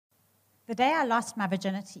The day I lost my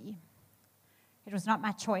virginity, it was not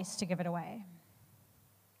my choice to give it away.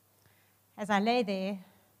 As I lay there,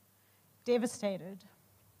 devastated,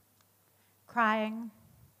 crying,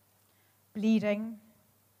 bleeding,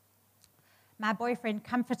 my boyfriend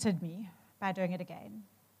comforted me by doing it again.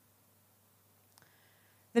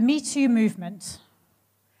 The Me Too movement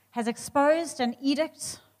has exposed an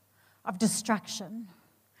edict of destruction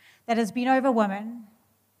that has been over women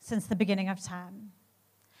since the beginning of time.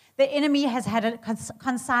 The enemy has had a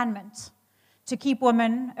consignment to keep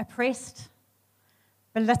women oppressed,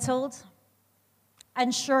 belittled,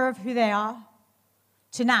 unsure of who they are.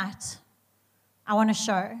 Tonight, I want to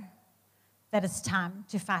show that it's time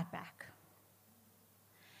to fight back.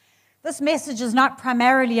 This message is not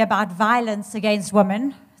primarily about violence against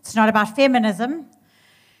women. It's not about feminism.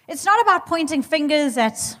 It's not about pointing fingers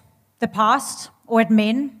at the past or at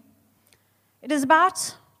men. It is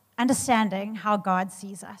about understanding how God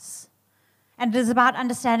sees us. And it is about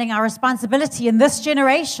understanding our responsibility in this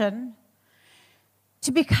generation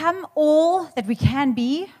to become all that we can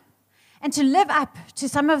be and to live up to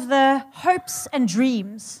some of the hopes and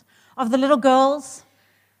dreams of the little girls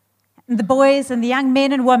and the boys and the young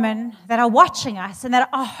men and women that are watching us and that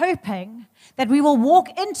are hoping that we will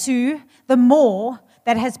walk into the more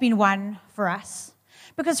that has been won for us.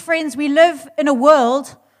 Because, friends, we live in a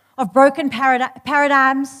world of broken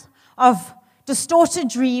paradigms, of distorted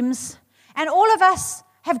dreams, and all of us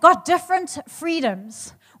have got different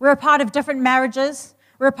freedoms. We're a part of different marriages.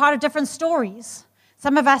 We're a part of different stories.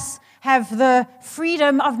 Some of us have the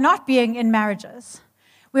freedom of not being in marriages.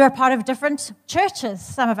 We're a part of different churches,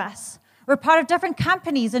 some of us. We're a part of different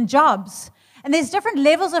companies and jobs. And there's different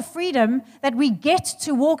levels of freedom that we get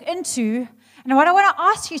to walk into. And what I want to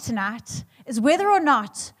ask you tonight is whether or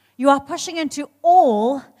not you are pushing into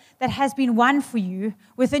all that has been won for you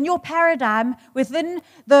within your paradigm, within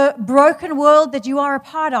the broken world that you are a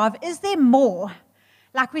part of. Is there more?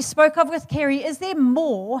 Like we spoke of with Kerry, is there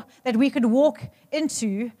more that we could walk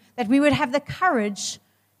into that we would have the courage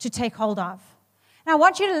to take hold of? And I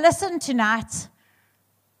want you to listen tonight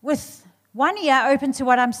with one ear open to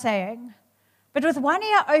what I'm saying, but with one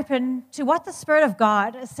ear open to what the Spirit of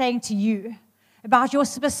God is saying to you about your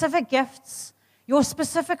specific gifts, your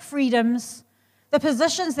specific freedoms, the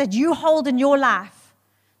positions that you hold in your life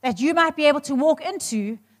that you might be able to walk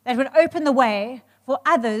into that would open the way for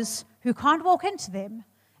others who can't walk into them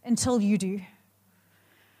until you do.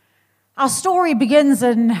 Our story begins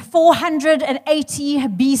in 480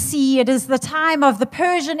 BC. It is the time of the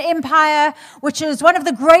Persian Empire, which is one of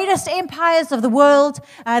the greatest empires of the world.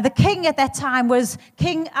 The king at that time was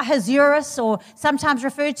King Ahasuerus, or sometimes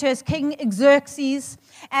referred to as King Xerxes.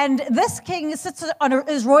 And this king sits on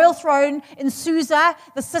his royal throne in Susa,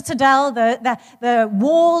 the citadel, the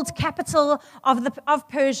walled capital of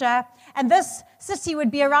Persia. And this city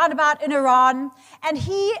would be around about in Iran. And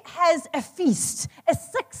he has a feast, a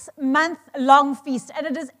 6-month-long feast. And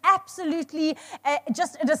it is absolutely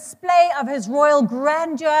just a display of his royal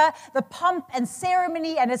grandeur, the pomp and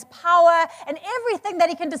ceremony and his power and everything that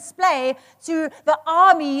he can display to the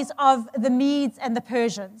armies of the Medes and the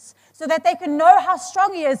Persians, so that they can know how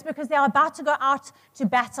strong he is because they are about to go out to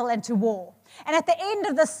battle and to war. And at the end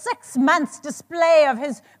of the 6 months display of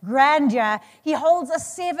his grandeur, he holds a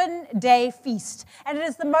 7-day feast. And it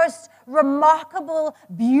is the most remarkable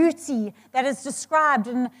beauty that is described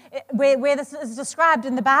where this is described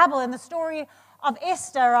in the Bible, in the story of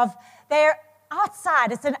Esther, of their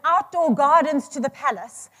outside. It's an outdoor gardens to the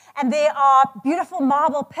palace. And there are beautiful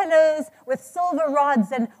marble pillars with silver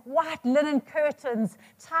rods and white linen curtains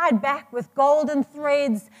tied back with golden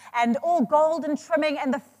threads and all golden trimming.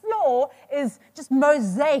 And the floor is just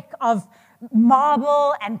mosaic of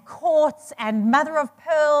marble and quartz and mother of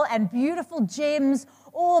pearl and beautiful gems,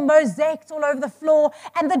 all mosaicked all over the floor.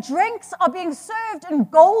 And the drinks are being served in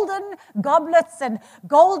golden goblets and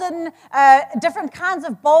golden different kinds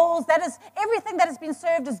of bowls. That is, everything that has been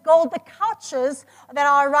served is gold. The couches that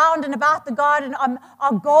are around and about the garden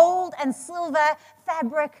are gold and silver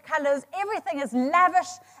fabric colors. Everything is lavish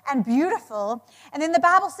and beautiful. And then the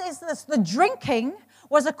Bible says this: the drinking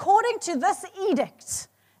was according to this edict.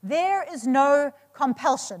 There is no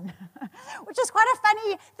compulsion, which is quite a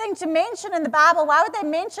funny thing to mention in the Bible. Why would they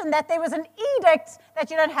mention that there was an edict that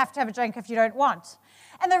you don't have to have a drink if you don't want?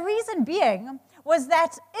 And the reason being was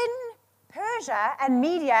that in Persia and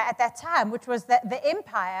Media at that time, which was the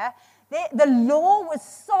empire, the law was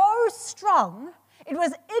so strong, it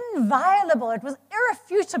was inviolable, it was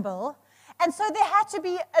irrefutable. And so there had to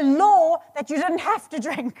be a law that you didn't have to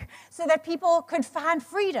drink so that people could find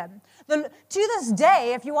freedom. To this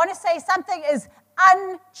day, if you want to say something is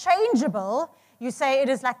unchangeable, you say it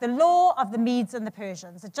is like the law of the Medes and the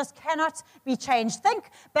Persians. It just cannot be changed. Think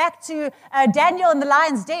back to Daniel in the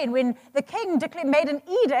lion's den when the king made an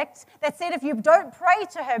edict that said if you don't pray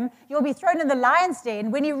to him, you'll be thrown in the lion's den.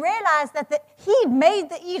 When he realized that he'd made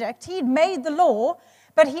the edict, he'd made the law,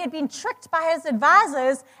 but he had been tricked by his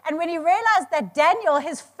advisors, and when he realized that Daniel,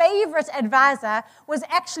 his favorite advisor, was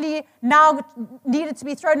actually now needed to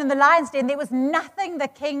be thrown in the lion's den, there was nothing the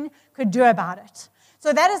king could do about it.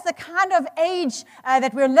 So that is the kind of age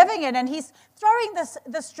that we're living in, and he's throwing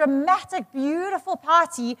this dramatic, beautiful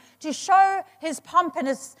party to show his pomp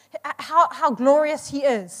and how glorious he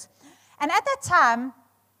is. And at that time,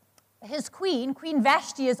 his Queen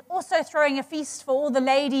Vashti, is also throwing a feast for all the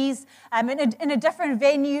ladies in a different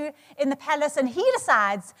venue in the palace, and he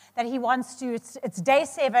decides that he wants to, it's day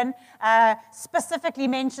 7, specifically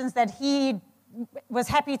mentions that he was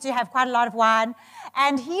happy to have quite a lot of wine,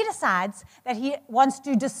 and he decides that he wants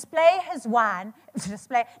to display his wife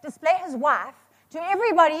to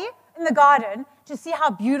everybody in the garden to see how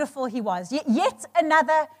beautiful he was. Yet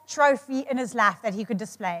another trophy in his life that he could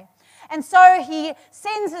display. And so he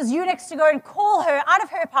sends his eunuchs to go and call her out of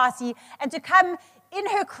her party and to come in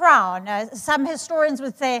her crown. Some historians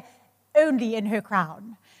would say only in her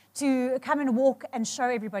crown, to come and walk and show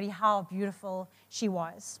everybody how beautiful she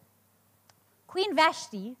was. Queen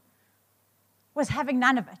Vashti was having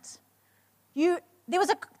none of it. There was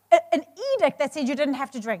an edict that said you didn't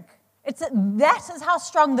have to drink. That is how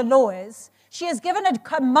strong the law is. She is given a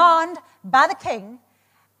command by the king,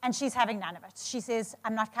 and she's having none of it. She says,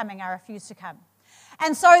 I'm not coming, I refuse to come.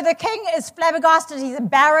 And so the king is flabbergasted, he's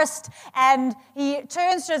embarrassed, and he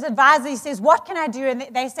turns to his advisor, he says, what can I do? And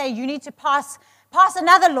they say, you need to pass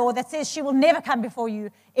another law that says she will never come before you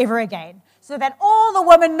ever again, so that all the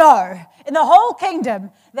women know in the whole kingdom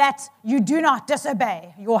that you do not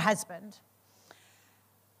disobey your husband.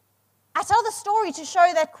 I tell the story to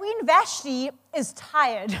show that Queen Vashti is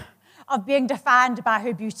tired of being defined by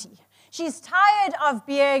her beauty. She's tired of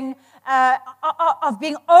being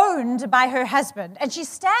owned by her husband, and she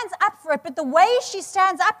stands up for it, but the way she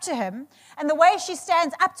stands up to him and the way she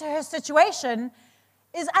stands up to her situation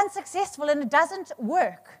is unsuccessful, and it doesn't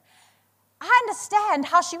work. I understand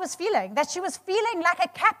how she was feeling, that she was feeling like a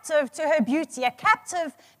captive to her beauty, a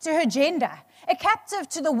captive to her gender, a captive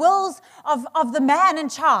to the wills of the man in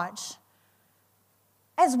charge.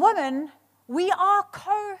 As women, we are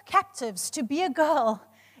co-captives. To be a girl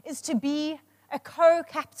is to be a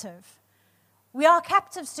co-captive. We are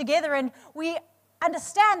captives together, and we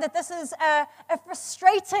understand that this is a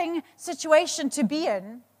frustrating situation to be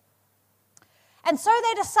in. And so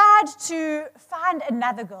they decide to find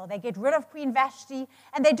another girl. They get rid of Queen Vashti,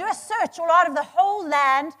 and they do a search all out of the whole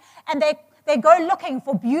land, and they go looking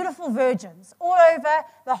for beautiful virgins all over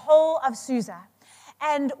the whole of Susa.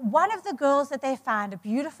 And one of the girls that they find, a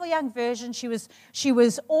beautiful young virgin, she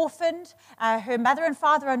was orphaned. Her mother and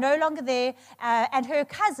father are no longer there, and her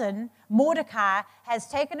cousin, Mordecai, has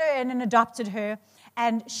taken her in and adopted her.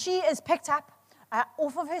 And she is picked up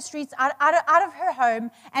off of her streets, out of her home,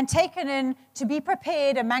 and taken in to be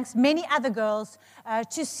prepared amongst many other girls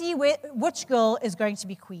to see which girl is going to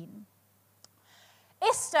be queen.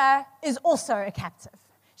 Esther is also a captive.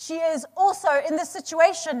 She is also in this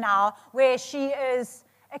situation now where she is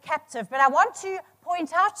a captive. But I want to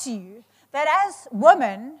point out to you that as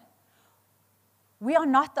women, we are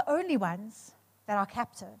not the only ones that are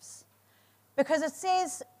captives. Because it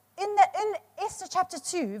says in Esther chapter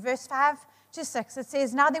 2, verse 5 to 6, it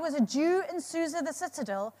says, now there was a Jew in Susa the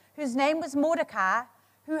citadel whose name was Mordecai,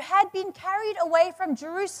 who had been carried away from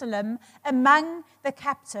Jerusalem among the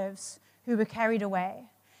captives who were carried away.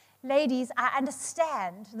 Ladies, I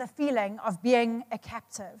understand the feeling of being a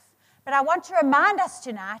captive, but I want to remind us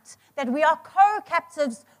tonight that we are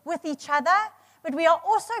co-captives with each other, but we are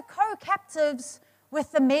also co-captives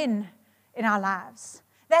with the men in our lives,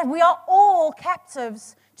 that we are all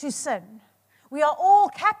captives to sin. We are all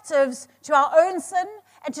captives to our own sin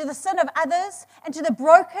and to the sin of others and to the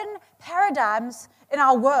broken paradigms in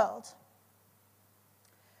our world.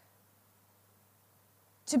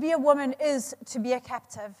 To be a woman is to be a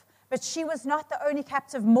captive. But she was not the only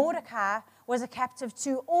captive. Mordecai was a captive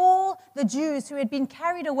too. All the Jews who had been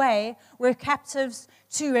carried away were captives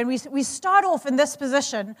too. And we start off in this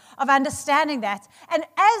position of understanding that. And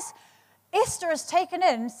as Esther is taken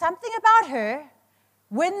in, something about her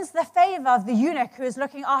wins the favor of the eunuch who is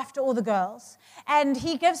looking after all the girls. And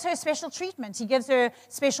he gives her special treatment. He gives her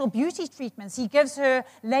special beauty treatments. He gives her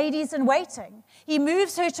ladies in waiting. He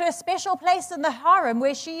moves her to a special place in the harem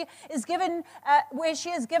where she is given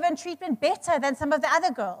treatment better than some of the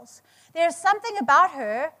other girls. There's something about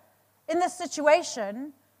her in this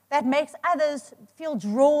situation that makes others feel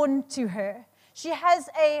drawn to her. She has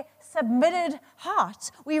a submitted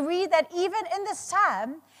heart. We read that even in this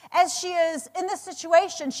time, as she is in this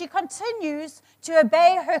situation, she continues to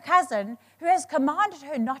obey her cousin, who has commanded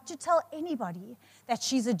her not to tell anybody that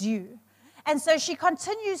she's a Jew. And so she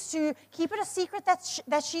continues to keep it a secret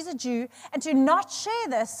that she's a Jew, and to not share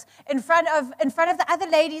this in front of the other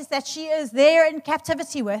ladies that she is there in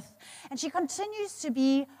captivity with. And she continues to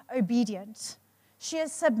be obedient. She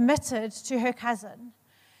is submitted to her cousin.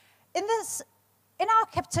 In our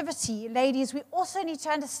captivity, ladies, we also need to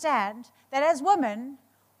understand that as women,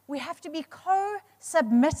 we have to be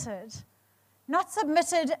co-submitted. Not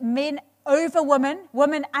submitted men over women,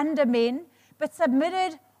 women under men, but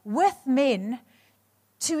submitted with men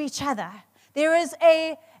to each other. There is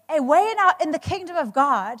a way in the kingdom of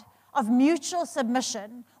God of mutual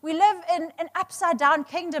submission. We live in an upside-down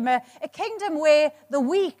kingdom, a kingdom where the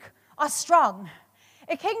weak are strong,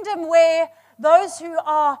 a kingdom where those who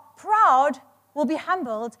are proud will be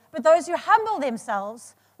humbled, but those who humble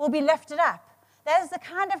themselves will be lifted up. That is the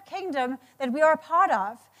kind of kingdom that we are a part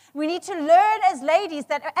of. We need to learn as ladies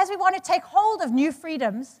that as we want to take hold of new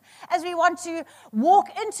freedoms, as we want to walk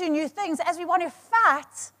into new things, as we want to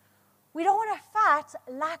fight, we don't want to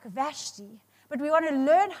fight like Vashti, but we want to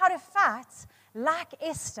learn how to fight like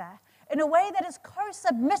Esther in a way that is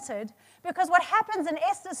co-submitted, because what happens in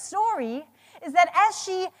Esther's story is that as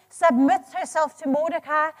she submits herself to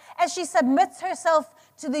Mordecai, as she submits herself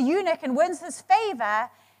to the eunuch and wins his favor,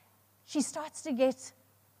 she starts to get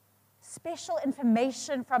special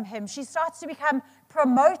information from him. She starts to become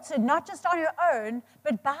promoted, not just on her own,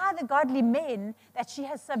 but by the godly men that she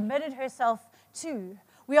has submitted herself to.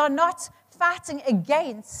 We are not fighting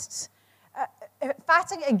against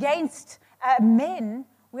men.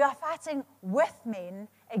 We are fighting with men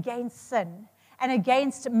against sin and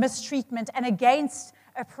against mistreatment and against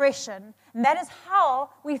oppression. And that is how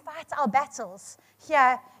we fight our battles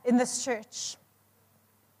here in this church.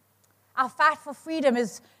 Our fight for freedom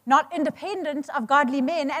is not independent of godly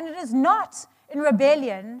men, and it is not in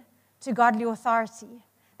rebellion to godly authority.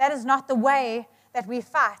 That is not the way that we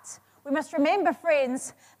fight. We must remember,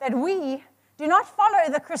 friends, that we do not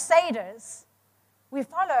follow the Crusaders. We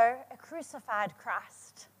follow a crucified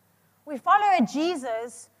Christ. We follow a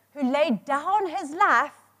Jesus who laid down his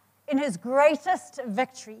life in his greatest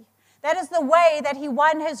victory. That is the way that he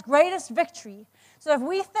won his greatest victory. So if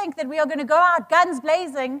we think that we are going to go out guns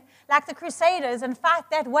blazing like the Crusaders and fight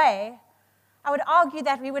that way, I would argue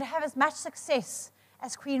that we would have as much success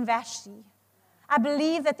as Queen Vashti. I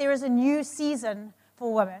believe that there is a new season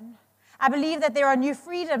for women. I believe that there are new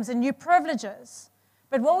freedoms and new privileges.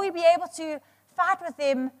 But will we be able to fight with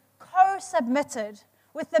them co-submitted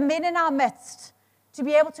with the men in our midst, to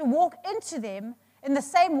be able to walk into them in the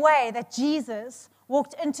same way that Jesus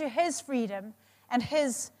walked into his freedom and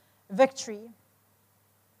his victory?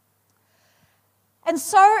 And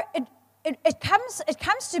so it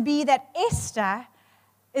comes to be that Esther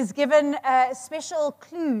is given special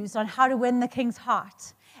clues on how to win the king's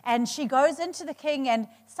heart. And she goes into the king, and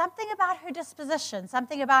something about her disposition,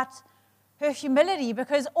 something about her humility,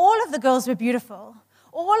 because all of the girls were beautiful.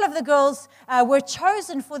 All of the girls were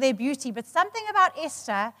chosen for their beauty, but something about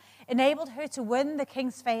Esther enabled her to win the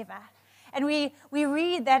king's favor. And we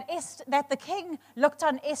read that the king looked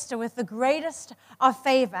on Esther with the greatest of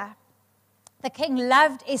favor. The king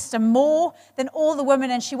loved Esther more than all the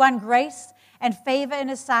women, and she won grace and favor in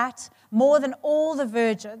his sight more than all the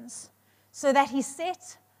virgins, so that he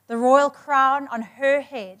set the royal crown on her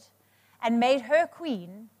head and made her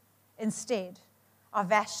queen instead of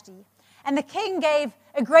Vashti. And the king gave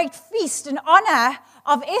a great feast in honor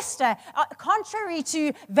of Esther, contrary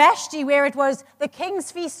to Vashti, where it was the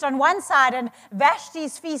king's feast on one side and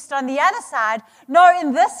Vashti's feast on the other side. No,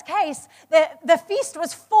 in this case, the feast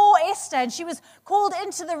was for Esther, and she was called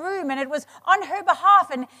into the room, and it was on her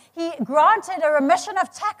behalf, and he granted a remission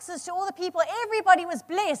of taxes to all the people. Everybody was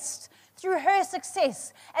blessed through her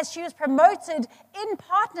success as she was promoted in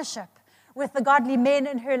partnership with the godly men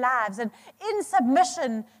in her lives and in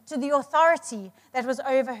submission to the authority that was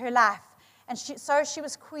over her life. And so she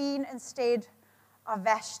was queen instead of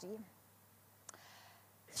Vashti.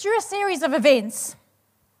 Through a series of events,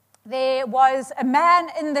 there was a man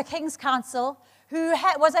in the king's council who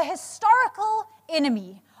was a historical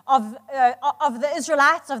enemy of the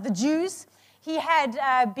Israelites, of the Jews. He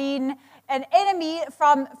had been an enemy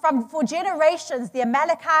for generations, the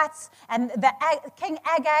Amalekites and the King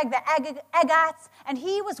Agag, the Agags, and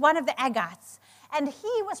he was one of the Agags. And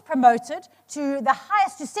he was promoted to the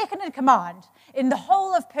highest, to second in command in the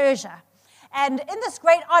whole of Persia. And in this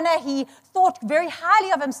great honor, he thought very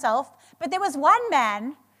highly of himself, but there was one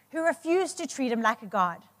man who refused to treat him like a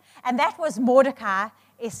god. And that was Mordecai,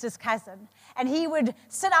 Esther's cousin. And he would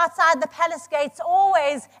sit outside the palace gates,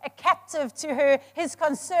 always a captive to his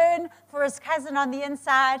concern for his cousin on the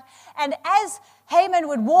inside. And as Haman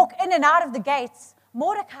would walk in and out of the gates,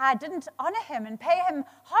 Mordecai didn't honor him and pay him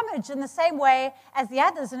homage in the same way as the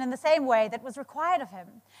others and in the same way that was required of him.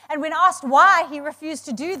 And when asked why he refused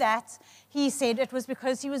to do that, he said it was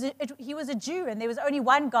because he was a Jew and there was only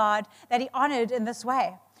one God that he honored in this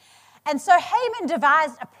way. And so Haman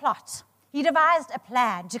devised a plot. He devised a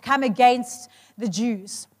plan to come against the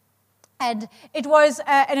Jews. And it was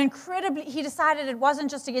he decided it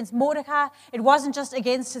wasn't just against Mordecai, it wasn't just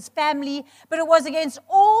against his family, but it was against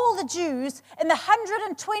all the Jews in the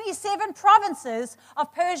 127 provinces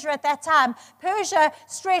of Persia at that time. Persia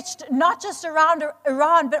stretched not just around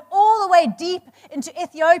Iran, but all the way deep into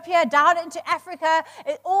Ethiopia, down into Africa,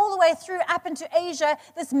 all the way through up into Asia,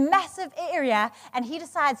 this massive area. And he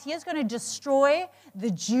decides he is going to destroy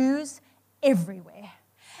the Jews everywhere.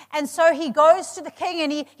 And so he goes to the king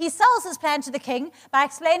and he sells his plan to the king by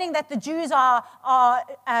explaining that the Jews are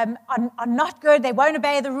not good. They won't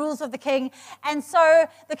obey the rules of the king. And so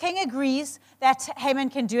the king agrees that Haman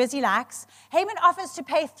can do as he likes. Haman offers to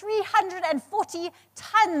pay 340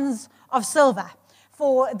 tons of silver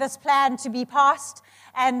for this plan to be passed.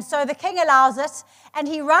 And so the king allows it. And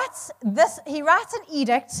he writes an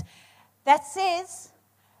edict that says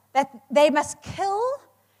that they must kill,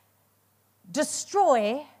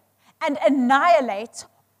 destroy, and annihilate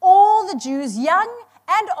all the Jews, young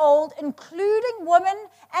and old, including women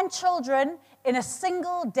and children, in a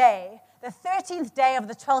single day, the 13th day of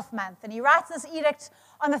the 12th month. And he writes this edict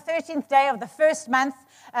on the 13th day of the first month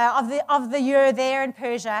of the year there in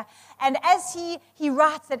Persia. And as he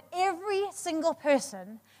writes that every single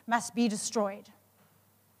person must be destroyed.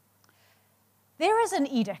 There is an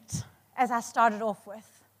edict, as I started off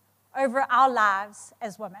with, over our lives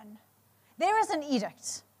as women. There is an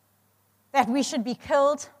edict that we should be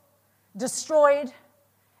killed, destroyed,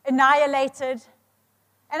 annihilated.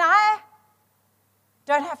 And I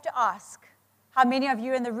don't have to ask how many of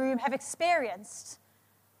you in the room have experienced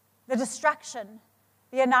the destruction,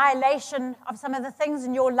 the annihilation of some of the things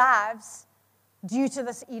in your lives due to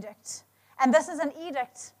this edict. And this is an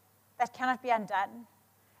edict that cannot be undone.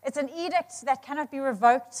 It's an edict that cannot be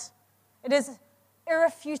revoked. It is an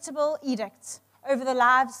irrefutable edict over the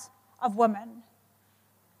lives of women.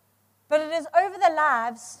 But it is over the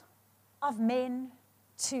lives of men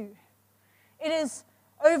too. It is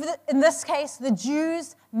over, in this case, the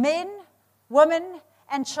Jews, men, women,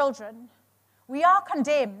 and children. We are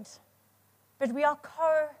condemned, but we are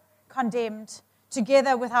co-condemned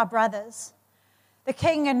together with our brothers. The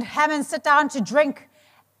king and Haman sit down to drink,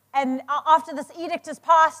 and after this edict is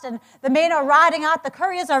passed, and the men are riding out, the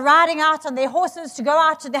couriers are riding out on their horses to go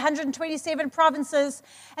out to the 127 provinces,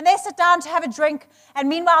 and they sit down to have a drink, and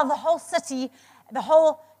meanwhile the whole city, the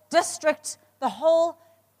whole district, all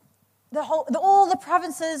the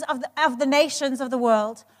provinces of the nations of the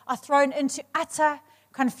world are thrown into utter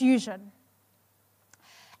confusion.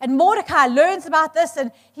 And Mordecai learns about this,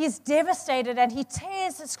 and he's devastated, and he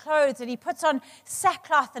tears his clothes, and he puts on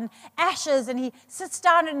sackcloth and ashes, and he sits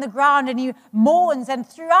down in the ground, and he mourns. And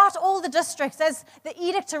throughout all the districts, as the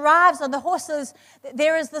edict arrives on the horses,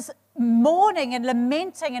 there is this mourning and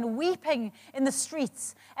lamenting and weeping in the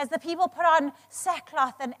streets as the people put on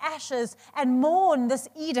sackcloth and ashes and mourn this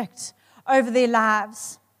edict over their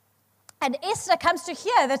lives. And Esther comes to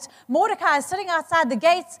hear that Mordecai is sitting outside the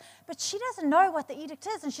gates, but she doesn't know what the edict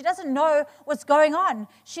is, and she doesn't know what's going on.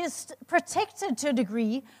 She is protected to a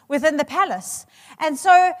degree within the palace. And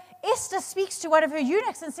so Esther speaks to one of her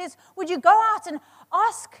eunuchs and says, would you go out and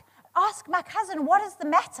ask my cousin what is the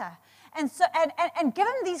matter? And give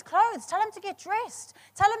him these clothes. Tell him to get dressed.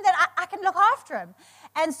 Tell him that I can look after him.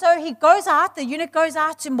 And so he goes out, the eunuch goes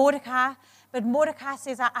out to Mordecai, but Mordecai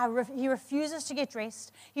says he refuses to get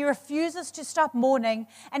dressed. He refuses to stop mourning.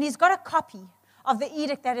 And he's got a copy of the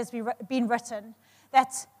edict that has been written,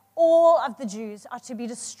 that all of the Jews are to be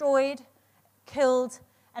destroyed, killed,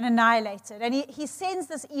 and annihilated. And he sends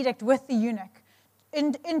this edict with the eunuch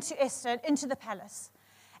into Esther, into the palace.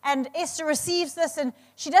 And Esther receives this, and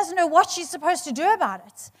she doesn't know what she's supposed to do about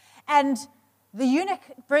it. And the eunuch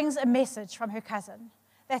brings a message from her cousin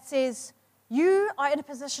that says, you are in a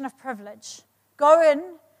position of privilege. Go in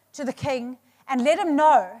to the king and let him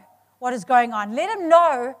know what is going on. Let him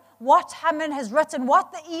know what Haman has written,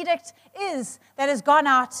 what the edict is that has gone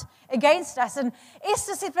out against us. And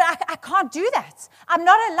Esther said, but I can't do that. I'm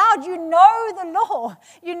not allowed. You know the law.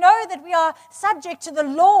 You know that we are subject to the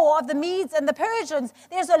law of the Medes and the Persians.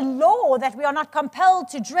 There's a law that we are not compelled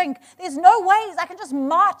to drink. There's no ways I can just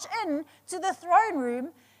march in to the throne room.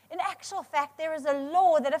 In actual fact, there is a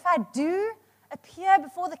law that if I do appear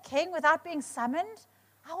before the king without being summoned,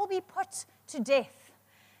 I will be put to death.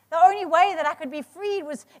 The only way that I could be freed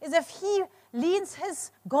is if he leans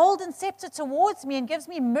his golden scepter towards me and gives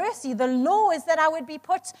me mercy. The law is that I would be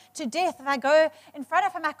put to death if I go in front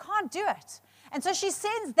of him. I can't do it. And so she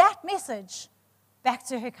sends that message back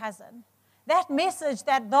to her cousin. That message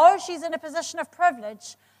that though she's in a position of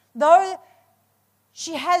privilege, though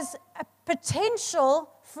she has a potential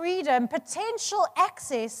freedom, potential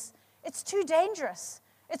access, it's too dangerous.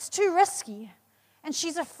 It's too risky. And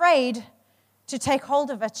she's afraid to take hold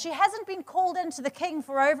of it. She hasn't been called into the king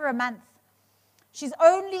for over a month. She's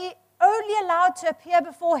only allowed to appear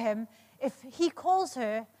before him if he calls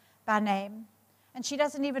her by name. And she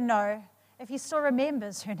doesn't even know if he still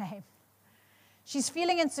remembers her name. She's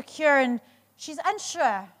feeling insecure and she's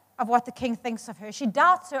unsure of what the king thinks of her. She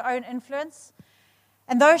doubts her own influence.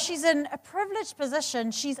 And though she's in a privileged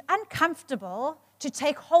position, she's uncomfortable to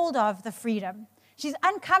take hold of the freedom. She's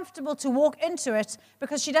uncomfortable to walk into it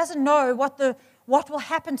because she doesn't know what will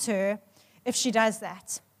happen to her if she does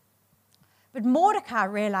that. But Mordecai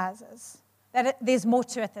realizes that there's more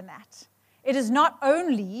to it than that. It is not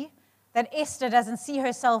only that Esther doesn't see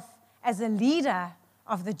herself as a leader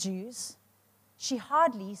of the Jews, she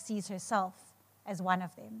hardly sees herself as one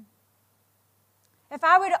of them. If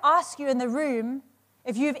I were to ask you in the room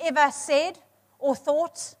if you've ever said or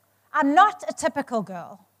thought, I'm not a typical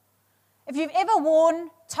girl, if you've ever worn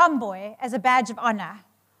tomboy as a badge of honor,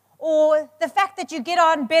 or the fact that you get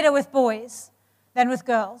on better with boys than with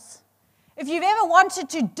girls, if you've ever wanted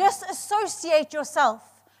to disassociate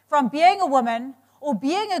yourself from being a woman or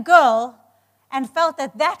being a girl and felt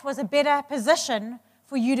that that was a better position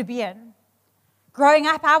for you to be in. Growing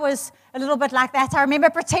up, I was a little bit like that. I remember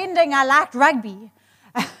pretending I liked rugby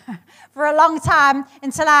for a long time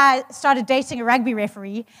until I started dating a rugby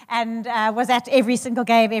referee and was at every single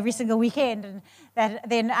game, every single weekend. And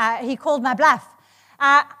then he called my bluff.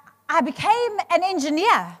 I became an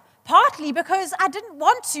engineer, partly because I didn't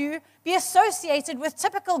want to be associated with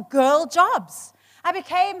typical girl jobs. I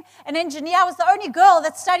became an engineer. I was the only girl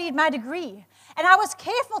that studied my degree. And I was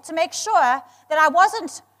careful to make sure that I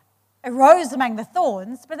wasn't a rose among the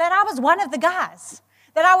thorns, but that I was one of the guys,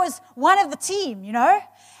 that I was one of the team, you know?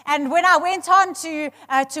 And when I went on to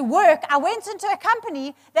work, I went into a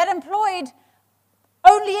company that employed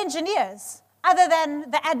only engineers other than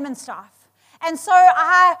the admin staff. And so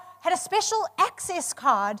I had a special access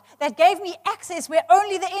card that gave me access where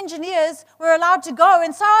only the engineers were allowed to go.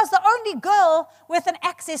 And so I was the only girl with an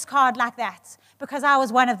access card like that because I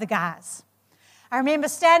was one of the guys. I remember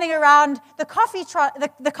standing around the coffee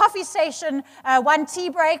station, one tea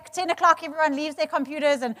break, 10 o'clock, everyone leaves their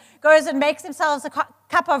computers and goes and makes themselves a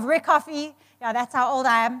cup of Rick coffee. Yeah, that's how old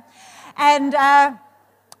I am. And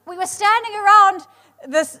we were standing around,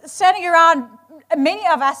 many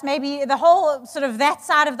of us, maybe the whole sort of that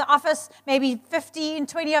side of the office, maybe 15,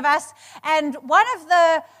 20 of us. And one of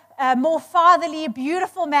the more fatherly,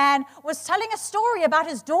 beautiful man was telling a story about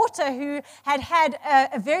his daughter who had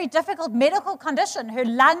a very difficult medical condition. Her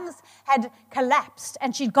lungs had collapsed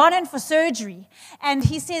and she'd gone in for surgery. And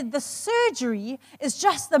he said, the surgery is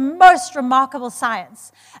just the most remarkable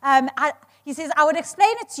science. He says, I would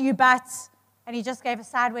explain it to you, but, and he just gave a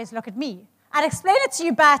sideways look at me. I'd explain it to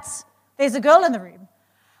you, but there's a girl in the room.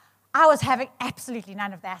 I was having absolutely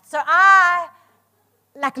none of that. So I,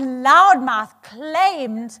 like loudmouth,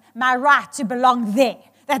 claimed my right to belong there,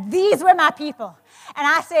 that these were my people. And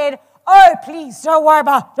I said, oh, please don't worry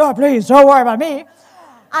about me.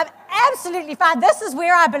 I'm absolutely fine. This is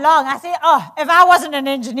where I belong. I said, oh, if I wasn't an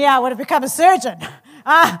engineer, I would have become a surgeon.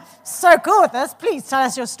 So cool with this. Please tell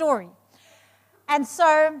us your story. And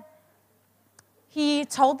so he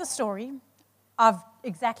told the story of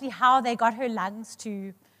exactly how they got her lungs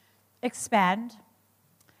to expand.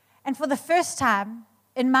 And for the first time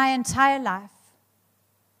in my entire life,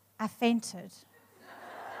 I fainted.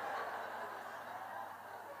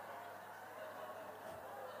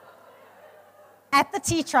 At the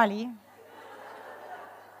tea trolley,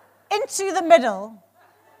 into the middle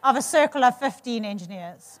of a circle of 15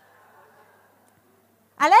 engineers.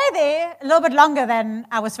 I lay there a little bit longer than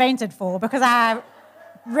I was fainted for because I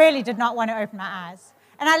really did not want to open my eyes.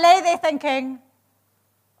 And I lay there thinking,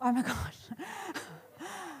 oh my God,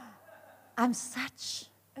 I'm such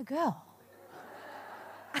a girl.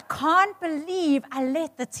 I can't believe I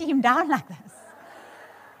let the team down like this.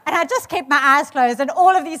 And I just kept my eyes closed, and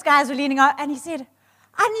all of these guys were leaning out, and he said,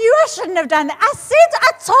 I knew I shouldn't have done that. I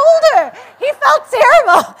told her. He felt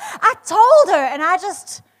terrible. I told her, and I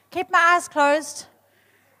just kept my eyes closed,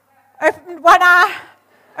 opened one eye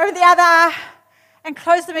over the other eye, and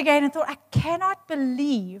closed them again, and thought, I cannot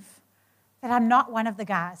believe that I'm not one of the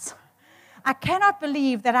guys. I cannot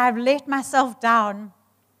believe that I've let myself down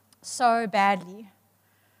so badly.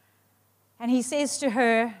 And he says to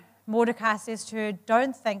her, Mordecai says to her,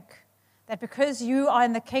 don't think that because you are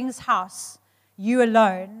in the king's house, you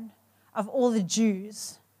alone of all the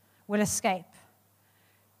Jews will escape.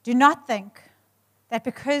 Do not think that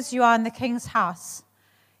because you are in the king's house,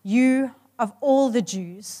 you of all the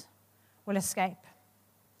Jews will escape.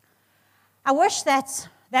 I wish that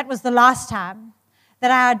was the last time that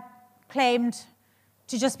I had claimed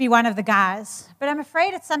to just be one of the guys, but I'm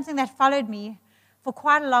afraid it's something that followed me for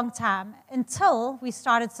quite a long time until we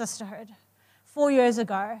started Sisterhood 4 years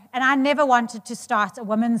ago, and I never wanted to start a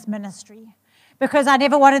women's ministry because I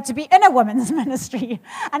never wanted to be in a women's ministry.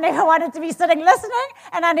 I never wanted to be sitting listening,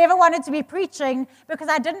 and I never wanted to be preaching because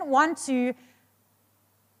I didn't want to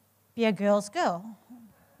be a girl's girl.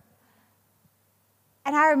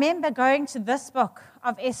 And I remember going to this book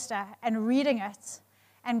of Esther and reading it,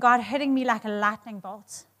 and God hitting me like a lightning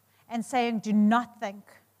bolt and saying, do not think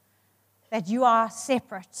that you are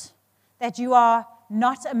separate, that you are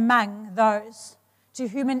not among those to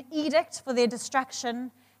whom an edict for their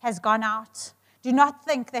destruction has gone out. Do not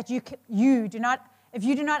think that if you do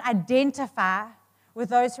not identify with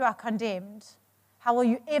those who are condemned, how will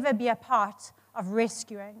you ever be a part of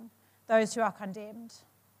rescuing those who are condemned?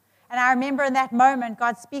 And I remember in that moment,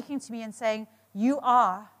 God speaking to me and saying, you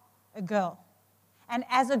are a girl. And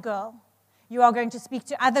as a girl, you are going to speak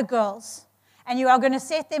to other girls, and you are going to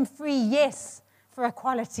set them free, yes, for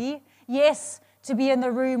equality, yes, to be in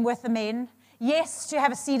the room with the men, yes, to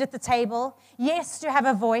have a seat at the table, yes, to have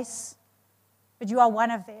a voice, but you are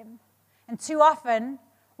one of them. And too often,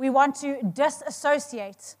 we want to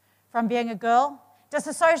disassociate from being a girl,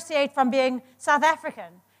 disassociate from being South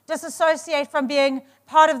African, disassociate from being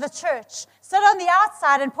part of the church, sit on the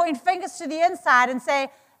outside and point fingers to the inside and say,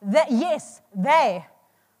 that, yes, they.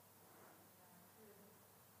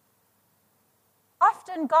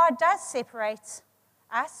 Often God does separate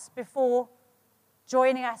us before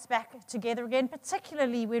joining us back together again,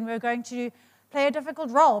 particularly when we're going to play a difficult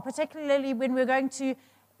role, particularly when we're going to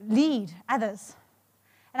lead others.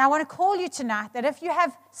 And I want to call you tonight that if you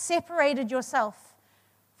have separated yourself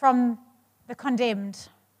from the condemned,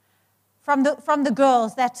 from the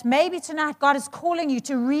girls, that maybe tonight God is calling you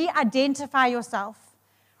to re-identify yourself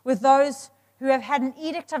with those who have had an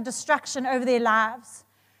edict of destruction over their lives.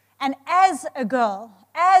 And as a girl,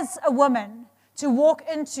 as a woman, to walk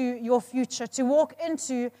into your future, to walk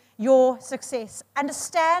into your success.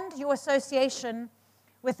 Understand your association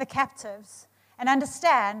with the captives and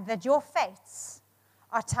understand that your fates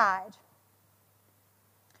are tied.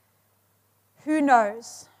 Who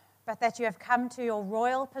knows but that you have come to your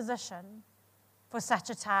royal position for such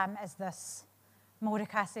a time as this?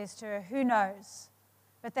 Mordecai says to her, who knows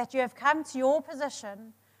but that you have come to your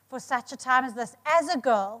position for such a time as this, as a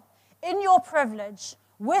girl, in your privilege,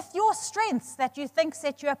 with your strengths that you think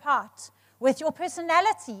set you apart, with your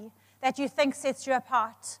personality that you think sets you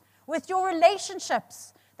apart, with your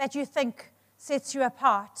relationships that you think sets you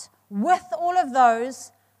apart, with all of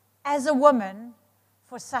those as a woman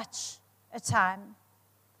for such a time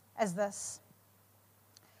as this.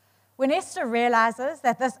 When Esther realizes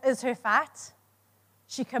that this is her fight,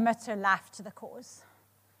 she commits her life to the cause.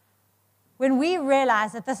 When we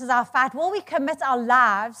realize that this is our fight, will we commit our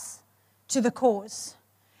lives to the cause?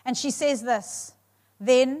 And she says this,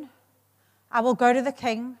 then I will go to the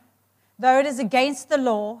king, though it is against the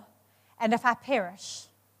law, and if I perish,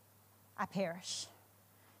 I perish.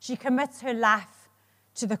 She commits her life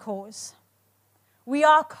to the cause. We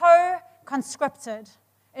are co-conscripted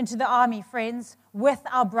into the army, friends, with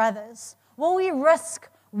our brothers. Will we risk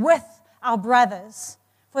with our brothers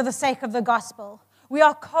for the sake of the gospel? We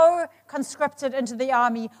are co-conscripted into the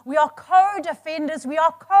army. We are co-defenders. We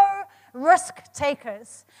are co-risk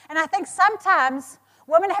takers. And I think sometimes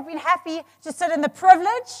women have been happy to sit in the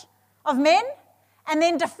privilege of men and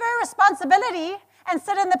then defer responsibility and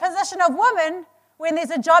sit in the position of women when there's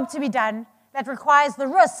a job to be done that requires the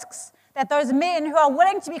risks that those men who are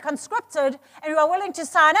willing to be conscripted and who are willing to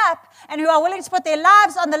sign up and who are willing to put their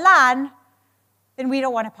lives on the line, then we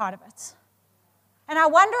don't want a part of it. And I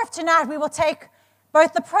wonder if tonight we will take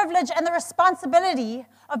both the privilege and the responsibility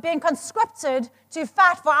of being conscripted to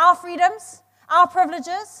fight for our freedoms, our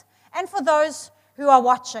privileges, and for those who are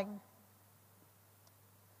watching.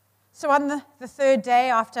 So on the third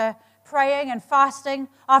day, after praying and fasting,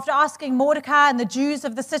 after asking Mordecai and the Jews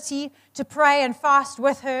of the city to pray and fast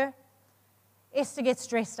with her, Esther gets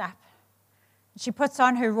dressed up. She puts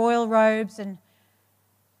on her royal robes and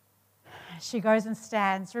she goes and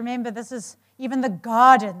stands. Remember, even the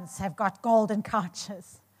gardens have got golden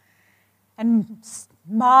couches and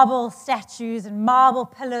marble statues and marble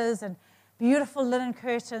pillars and beautiful linen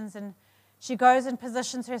curtains. And she goes and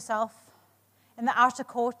positions herself in the outer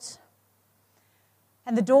court.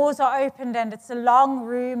 And the doors are opened, and it's a long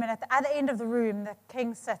room. And at the other end of the room, the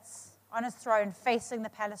king sits on his throne facing the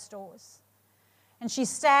palace doors. And she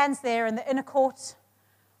stands there in the inner court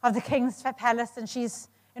of the king's palace, and she's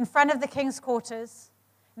in front of the king's quarters.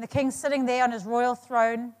 And the king's sitting there on his royal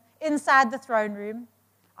throne, inside the throne room,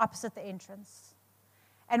 opposite the entrance.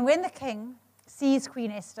 And when the king sees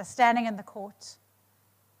Queen Esther standing in the court,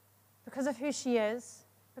 because of who she is,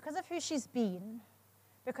 because of who she's been,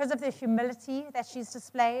 because of the humility that she's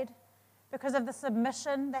displayed, because of the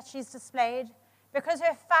submission that she's displayed, because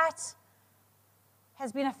her fight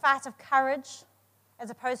has been a fight of courage as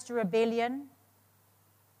opposed to rebellion,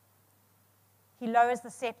 he lowers the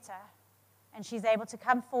scepter, and she's able to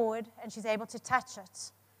come forward, and she's able to touch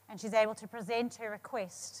it, and she's able to present her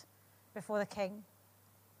request before the king.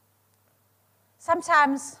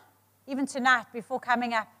 Sometimes, even tonight, before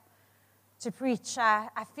coming up to preach,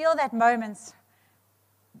 I feel that moments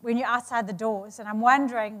when you're outside the doors, and I'm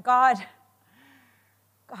wondering, God,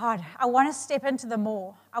 I want to step into the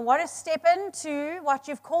more. I want to step into what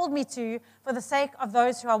you've called me to for the sake of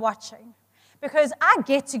those who are watching. Because I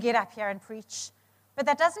get up here and preach, but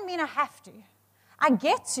that doesn't mean I have to. I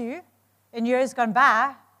get to, in years gone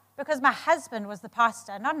by, because my husband was the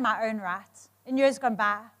pastor, not in my own right, in years gone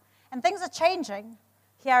by. And things are changing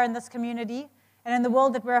here in this community and in the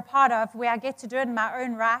world that we're a part of, where I get to do it in my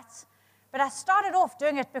own right. But I started off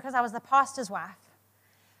doing it because I was the pastor's wife.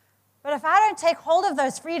 But if I don't take hold of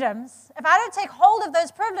those freedoms, if I don't take hold of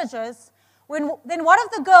those privileges, then what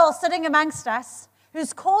of the girl sitting amongst us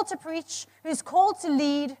who's called to preach, who's called to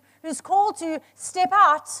lead, who's called to step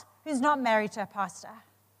out, who's not married to a pastor?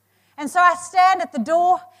 And so I stand at the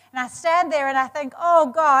door, and I stand there, and I think,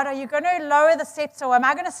 oh, God, are you going to lower the scepter, or am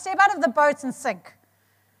I going to step out of the boat and sink?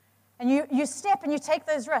 And you step and you take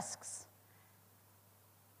those risks.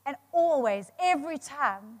 And always, every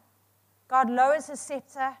time, God lowers his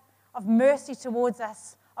scepter of mercy towards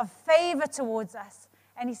us, of favor towards us,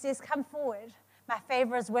 and he says, come forward, my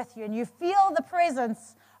favor is with you. And you feel the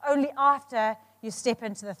presence only after you step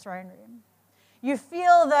into the throne room. You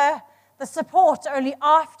feel the support only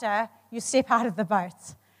after you step out of the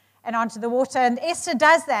boat and onto the water. And Esther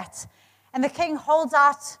does that. And the king holds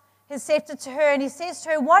out his scepter to her, and he says to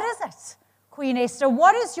her, what is it, Queen Esther?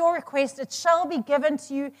 What is your request? It shall be given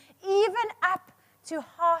to you, even up to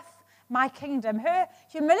half my kingdom. Her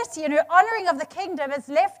humility and her honoring of the kingdom has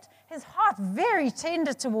left his heart very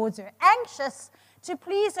tender towards her, anxious to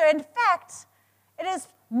please her. In fact, it has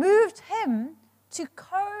moved him to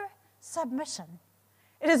co-submission.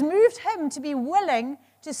 It has moved him to be willing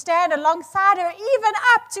to stand alongside her, even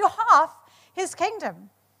up to half his kingdom.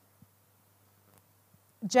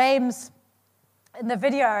 James, in the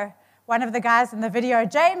video, one of the guys in the video,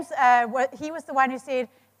 James, he was the one who said,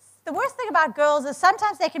 the worst thing about girls is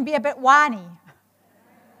sometimes they can be a bit whiny.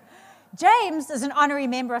 James is an honorary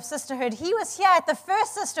member of Sisterhood. He was here at the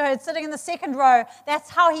first Sisterhood, sitting in the second row.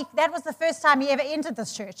 That was the first time he ever entered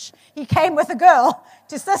this church. He came with a girl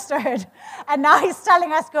to Sisterhood, and now he's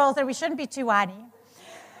telling us girls that we shouldn't be too whiny.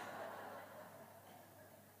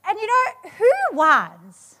 And you know, who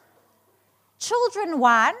whines? Children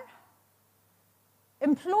whine,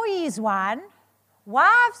 employees whine,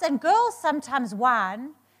 wives and girls sometimes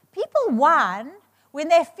whine. People whine when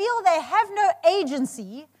they feel they have no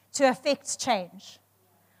agency to affect change.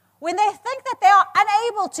 When they think that they are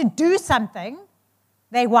unable to do something,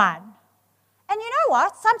 they whine. And you know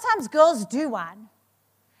what? Sometimes girls do whine.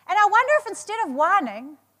 And I wonder if instead of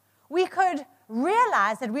whining, we could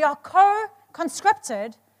realize that we are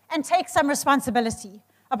co-conscripted and take some responsibility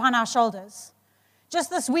upon our shoulders. Just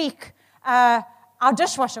this week, our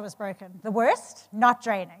dishwasher was broken. The worst, not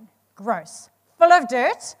draining. Gross. Full of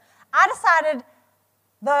dirt. I decided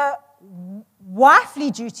the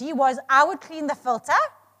wifely duty was I would clean the filter,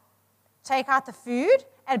 take out the food,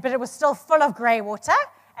 but it was still full of grey water,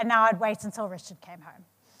 and now I'd wait until Richard came home.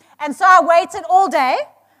 And so I waited all day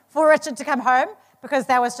for Richard to come home, because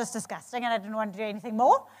that was just disgusting, and I didn't want to do anything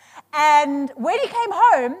more. And when he came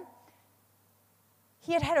home,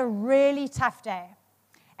 he had had a really tough day.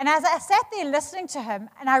 And as I sat there listening to him,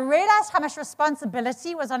 and I realized how much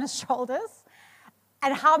responsibility was on his shoulders,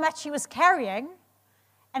 and how much he was carrying,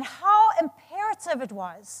 and how imperative it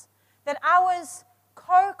was that I was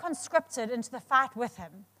co-conscripted into the fight with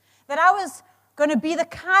him, that I was going to be the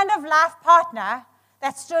kind of life partner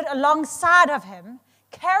that stood alongside of him,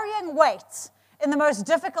 carrying weight in the most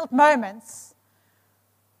difficult moments.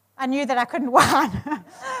 I knew that I couldn't whine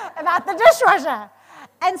about the dishwasher.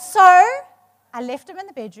 And so I left him in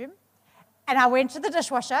the bedroom, and I went to the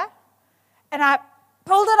dishwasher, and I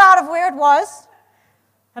pulled it out of where it was,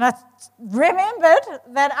 and I remembered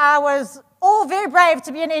that I was all very brave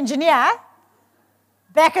to be an engineer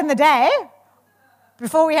back in the day,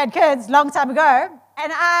 before we had kids, long time ago,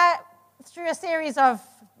 and I, through a series of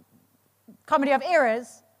comedy of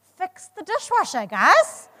errors, fixed the dishwasher,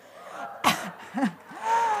 guys.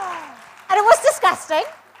 And it was disgusting,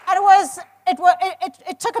 and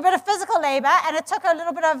it took a bit of physical labor, and it took a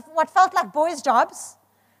little bit of what felt like boys' jobs.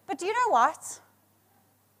 But do you know what?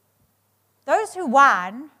 Those who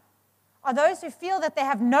whine are those who feel that they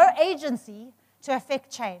have no agency to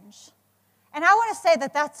affect change. And I want to say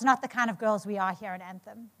that that's not the kind of girls we are here at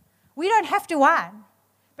Anthem. We don't have to whine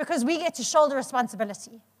because we get to shoulder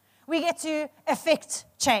responsibility. We get to affect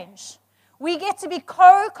change. We get to be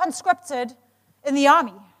co-conscripted in the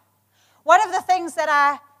army. One of the things that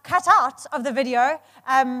I cut out of the video,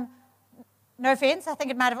 no offense, I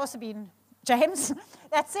think it might have also been James,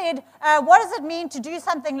 that said, what does it mean to do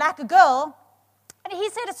something like a girl? And he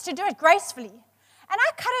said it's to do it gracefully. And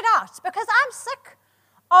I cut it out because I'm sick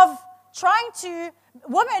of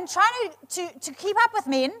women trying to keep up with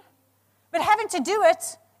men, but having to do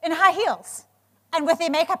it in high heels and with their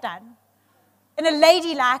makeup done in a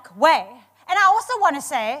ladylike way. And I also want to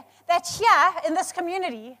say that here in this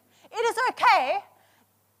community, it is okay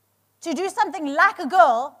to do something like a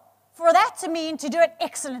girl, for that to mean to do it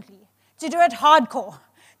excellently, to do it hardcore,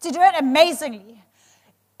 to do it amazingly.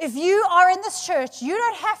 If you are in this church, you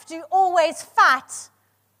don't have to always fight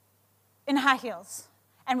in high heels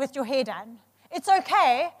and with your hair done. It's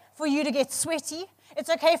okay for you to get sweaty. It's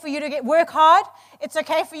okay for you to work hard. It's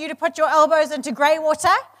okay for you to put your elbows into grey water.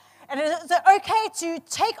 And it's okay to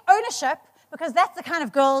take ownership, because that's the kind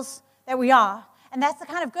of girls that we are. And that's the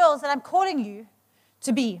kind of girls that I'm calling you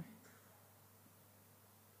to be.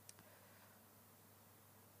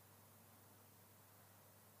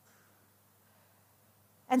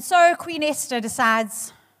 And so Queen Esther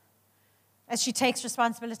decides, as she takes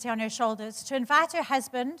responsibility on her shoulders, to invite her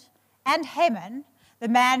husband and Haman, the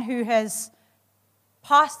man who has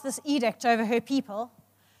passed this edict over her people,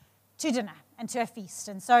 to dinner and to a feast.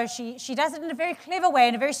 And so she does it in a very clever way,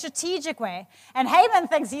 in a very strategic way. And Haman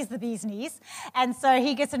thinks he's the bee's knees. And so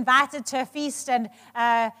he gets invited to a feast, and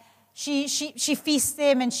she feasts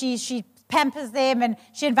them, and she pampers them, and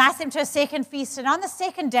she invites them to a second feast. And on the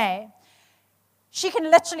second day, she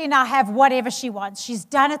can literally now have whatever she wants. She's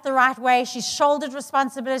done it the right way. She's shouldered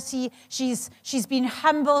responsibility. She's been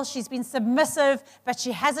humble. She's been submissive, but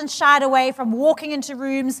she hasn't shied away from walking into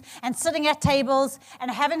rooms and sitting at tables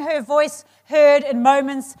and having her voice heard in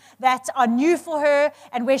moments that are new for her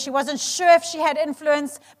and where she wasn't sure if she had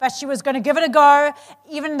influence, but she was going to give it a go,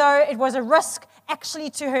 even though it was a risk actually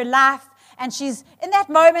to her life. And she's in that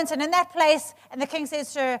moment and in that place, and the king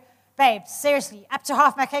says to her, "Babe, seriously, up to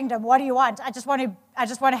half my kingdom, what do you want? I just want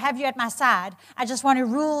to have you at my side. I just want to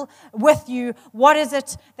rule with you. What is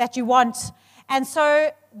it that you want?" And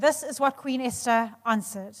so this is what Queen Esther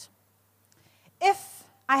answered. "If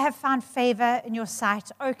I have found favor in your sight,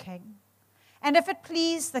 O king, and if it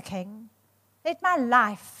please the king, let my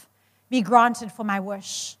life be granted for my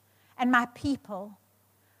wish, and my people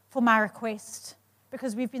for my request,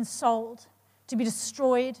 because we've been sold to be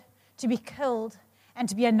destroyed, to be killed, and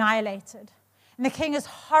to be annihilated." And the king is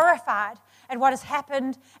horrified at what has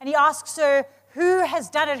happened, and he asks her, who has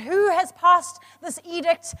done it? Who has passed this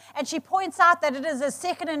edict? And she points out that it is a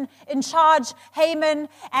second in charge, Haman,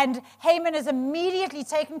 and Haman is immediately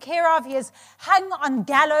taken care of. He is hung on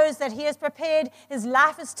gallows that he has prepared. His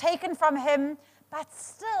life is taken from him, but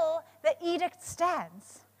still the edict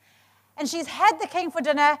stands. And she's had the king for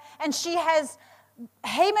dinner, and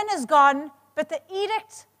Haman is gone, but the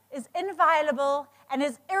edict is inviolable and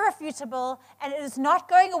is irrefutable, and it is not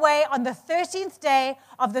going away on the 13th day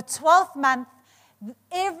of the 12th month.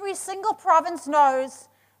 Every single province knows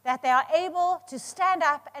that they are able to stand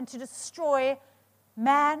up and to destroy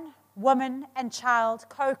man, woman, and child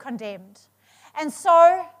co-condemned. And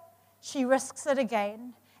so she risks it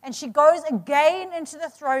again, and she goes again into the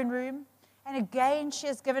throne room, and again she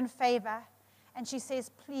is given favor, and she says,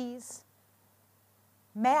 "Please,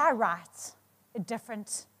 may I write a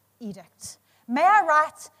different edict? May I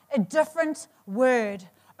write a different word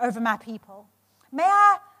over my people? May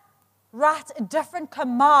I write a different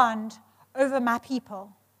command over my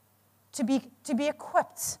people to be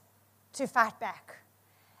equipped to fight back.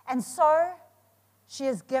 And so she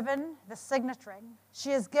is given the signet ring.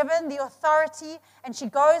 She is given the authority, and she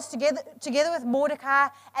goes together with Mordecai,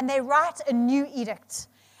 and they write a new edict.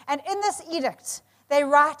 And in this edict, they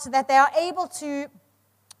write that they are able to,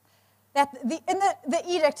 in the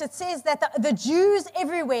edict, it says that the Jews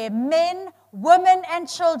everywhere, men, women, and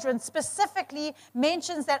children, specifically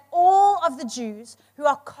mentions that all of the Jews who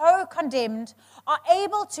are co-condemned are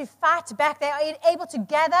able to fight back. They are able to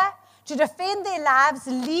gather, to defend their lives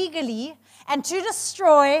legally, and to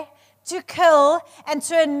destroy, to kill, and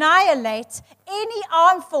to annihilate any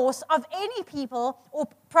armed force of any people or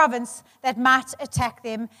province that might attack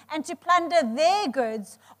them, and to plunder their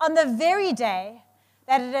goods on the very day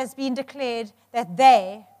that it has been declared that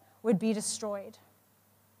they would be destroyed.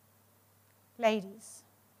 Ladies,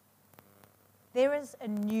 there is a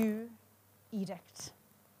new edict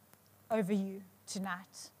over you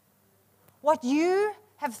tonight. What you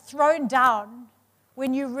have thrown down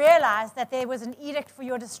when you realized that there was an edict for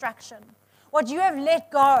your destruction, what you have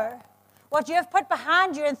let go, what you have put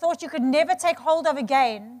behind you and thought you could never take hold of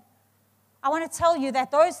again, I want to tell you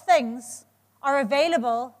that those things are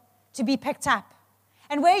available to be picked up.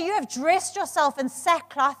 And where you have dressed yourself in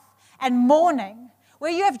sackcloth and mourning,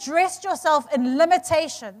 where you have dressed yourself in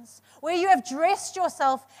limitations, where you have dressed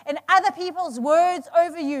yourself in other people's words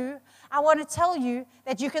over you, I want to tell you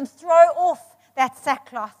that you can throw off that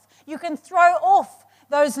sackcloth. You can throw off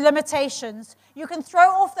those limitations. You can throw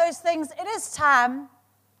off those things. It is time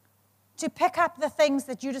to pick up the things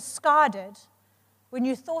that you discarded when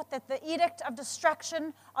you thought that the edict of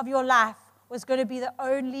destruction of your life was going to be the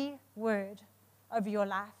only word over your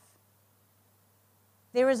life.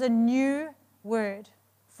 There is a new word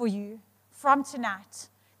for you from tonight.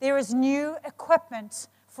 There is new equipment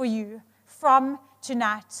for you from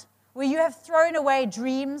tonight. Where you have thrown away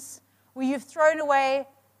dreams, where you've thrown away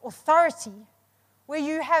authority, where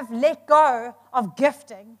you have let go of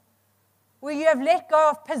gifting, where you have let go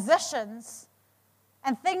of positions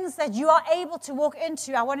and things that you are able to walk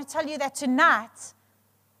into, I want to tell you that tonight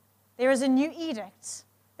there is a new edict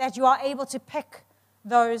that you are able to pick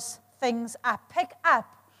those things up. Pick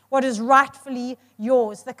up what is rightfully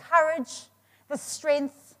yours. The courage, the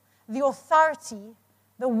strength, the authority,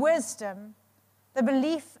 the wisdom, the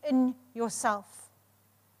belief in yourself.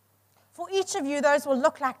 For each of you, those will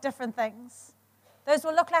look like different things. Those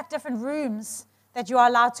will look like different rooms that you are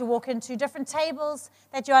allowed to walk into, different tables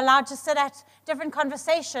that you're allowed to sit at, different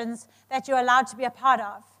conversations that you're allowed to be a part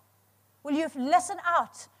of. Will you listen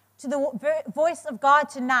out to the voice of God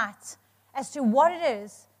tonight as to what it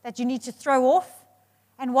is that you need to throw off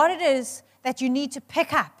and what it is that you need to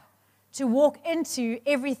pick up to walk into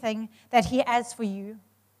everything that He has for you?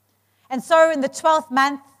 And so in the 12th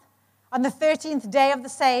month, on the 13th day of the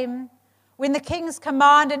same, when the king's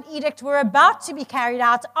command and edict were about to be carried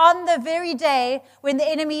out, on the very day when the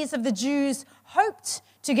enemies of the Jews hoped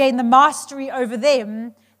to gain the mastery over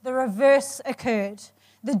them, the reverse occurred.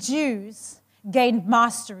 The Jews gained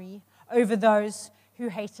mastery over those who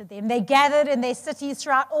hated them. They gathered in their cities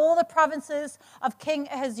throughout all the provinces of King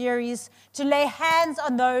Ahasuerus to lay hands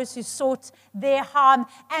on those who sought their harm,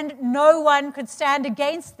 and no one could stand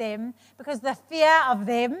against them because the fear of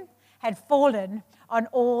them had fallen on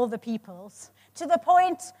all the peoples, to the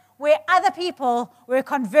point where other people were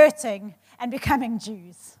converting and becoming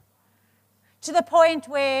Jews, to the point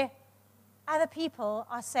where other people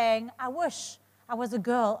are saying, I wish I was a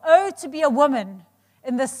girl. Oh, to be a woman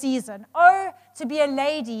in this season. Oh, to be a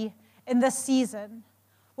lady in this season.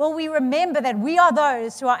 Will we remember that we are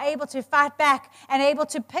those who are able to fight back and able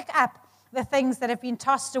to pick up the things that have been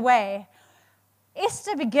tossed away?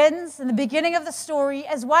 Esther begins in the beginning of the story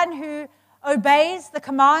as one who obeys the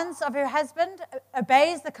commands of her husband,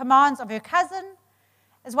 obeys the commands of her cousin,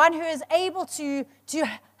 as one who is able to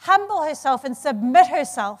humble herself and submit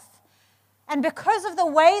herself. And because of the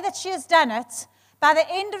way that she has done it, by the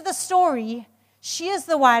end of the story, she is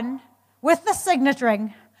the one with the signet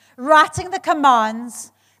ring, writing the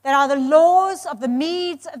commands that are the laws of the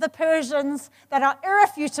Medes, of the Persians, that are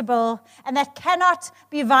irrefutable and that cannot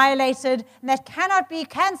be violated and that cannot be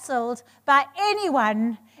cancelled by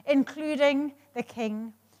anyone, including the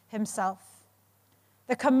king himself.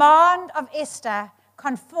 The command of Esther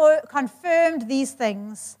confirmed these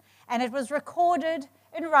things, and it was recorded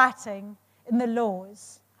in writing in the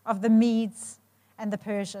laws of the Medes and the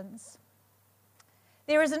Persians.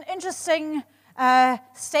 There is an interesting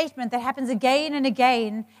statement that happens again and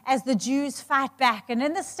again as the Jews fight back. And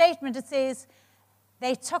in this statement it says,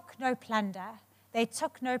 they took no plunder. They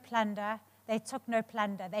took no plunder. they took no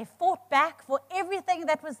plunder. They fought back for everything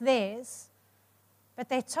that was theirs, but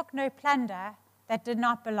they took no plunder that did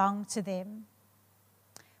not belong to them.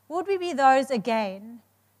 Would we be those again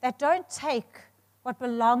that don't take what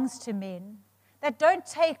belongs to men, that don't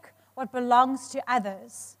take what belongs to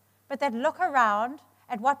others, but that look around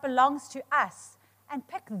at what belongs to us and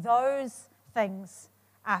pick those things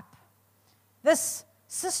up? This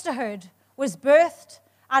sisterhood was birthed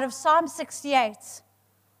out of Psalm 68,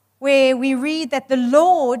 where we read that the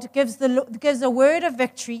Lord gives a word of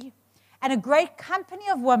victory, and a great company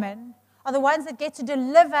of women are the ones that get to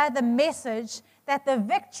deliver the message that the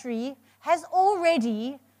victory has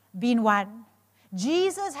already been won.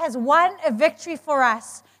 Jesus has won a victory for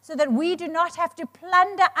us so that we do not have to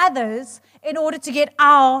plunder others in order to get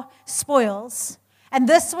our spoils. And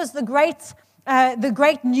this was the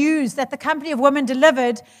great news that the company of women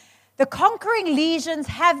delivered. The conquering legions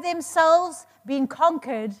have themselves been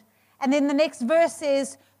conquered. And then the next verse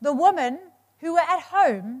says, the women who were at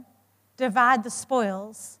home divide the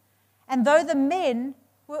spoils. And though the men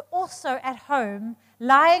were also at home,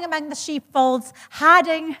 lying among the sheepfolds,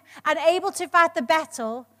 hiding, unable to fight the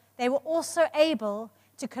battle, they were also able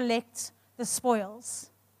to collect the spoils.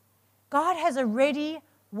 God has already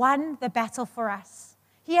won the battle for us.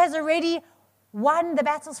 He has already won the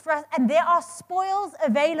battles for us, and there are spoils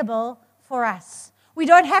available for us. We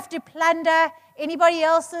don't have to plunder anybody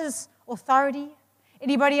else's authority,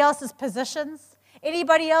 anybody else's positions,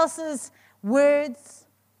 anybody else's words,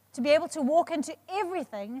 to be able to walk into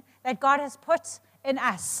everything that God has put in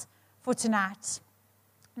us for tonight.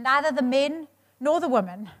 Neither the men nor the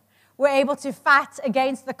women were able to fight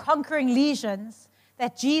against the conquering legions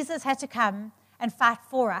that Jesus had to come and fight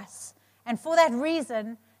for us. And for that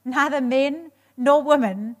reason, neither men nor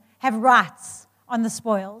women have rights on the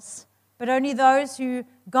spoils, but only those who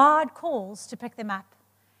God calls to pick them up.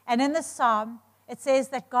 And in this psalm, it says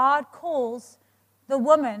that God calls the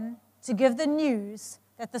woman to give the news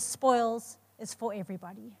that the spoils is for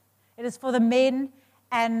everybody. It is for the men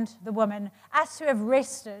and the women. Us who have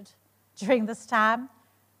rested during this time,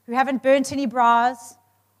 who haven't burnt any bras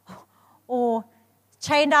or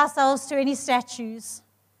chained ourselves to any statues.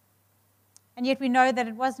 And yet we know that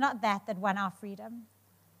it was not that won our freedom.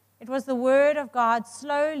 It was the word of God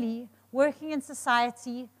slowly working in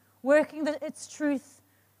society, working its truth,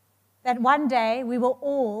 that one day we will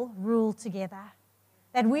all rule together,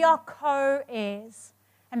 that we are co-heirs.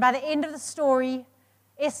 And by the end of the story,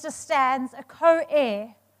 Esther stands a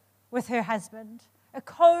co-heir with her husband, a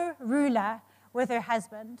co-ruler with her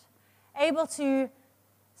husband, able to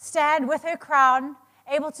stand with her crown,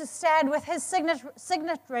 able to stand with his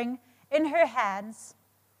signet ring in her hands.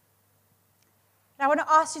 And I want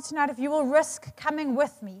to ask you tonight if you will risk coming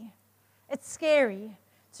with me. It's scary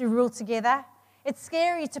to rule together. It's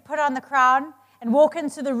scary to put on the crown and walk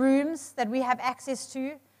into the rooms that we have access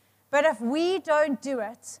to. But if we don't do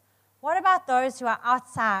it, what about those who are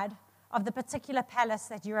outside of the particular palace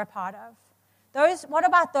that you're a part of? What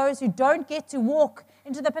about those who don't get to walk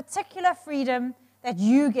into the particular freedom that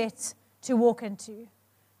you get to walk into?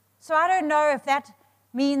 So I don't know if that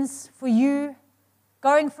means for you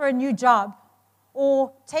going for a new job,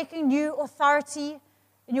 or taking new authority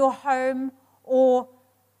in your home, or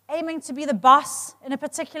aiming to be the boss in a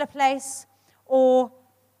particular place, or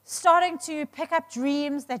starting to pick up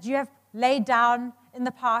dreams that you have laid down in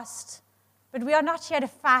the past. But we are not here to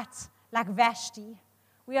fight like Vashti.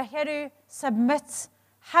 We are here to submit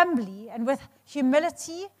humbly and with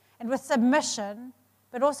humility and with submission,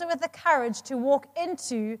 but also with the courage to walk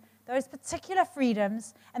into those particular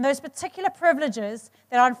freedoms and those particular privileges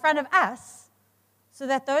that are in front of us, so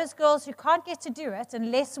that those girls who can't get to do it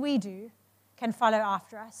unless we do can follow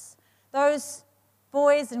after us. Those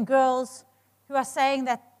boys and girls who are saying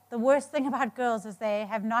that the worst thing about girls is they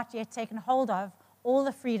have not yet taken hold of all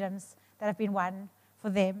the freedoms that have been won for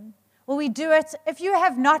them. Will we do it? If you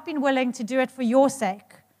have not been willing to do it for your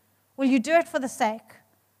sake, will you do it for the sake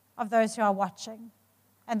of those who are watching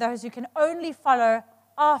and those who can only follow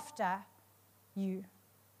after you?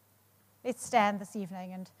 Let's stand this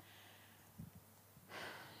evening and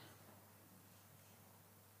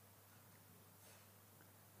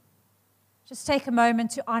just take a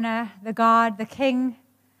moment to honor the God, the King,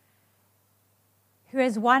 who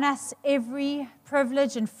has won us every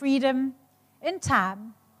privilege and freedom in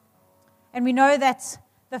time. And we know that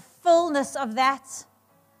the fullness of that,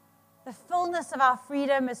 the fullness of our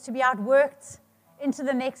freedom is to be outworked into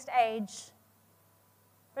the next age.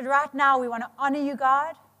 But right now, we want to honor you,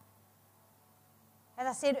 God. As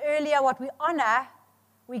I said earlier, what we honor,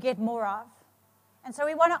 we get more of. And so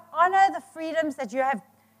we want to honor the freedoms that you have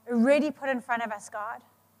already put in front of us, God.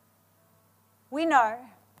 we know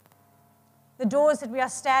the doors that we are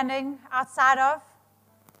standing outside of,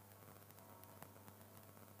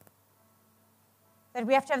 that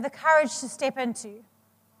we have to have the courage to step into,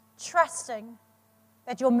 trusting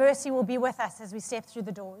that your mercy will be with us as we step through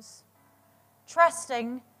the doors,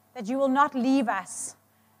 trusting that you will not leave us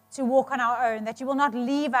to walk on our own, that you will not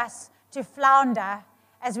leave us to flounder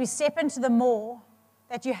as we step into the more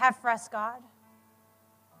that you have for us, God.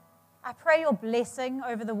 I pray your blessing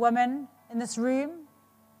over the women in this room,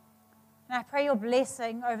 and I pray your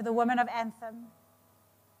blessing over the women of Anthem.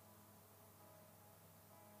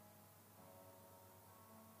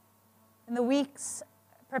 In the weeks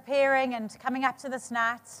preparing and coming up to this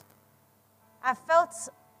night, I felt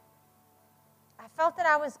that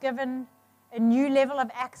I was given a new level of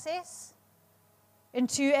access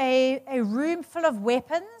into a room full of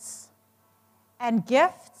weapons and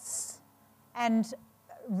gifts and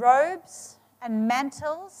robes and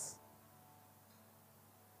mantles.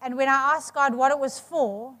 And when I asked God what it was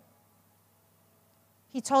for,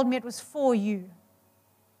 He told me it was for you.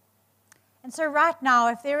 And so right now,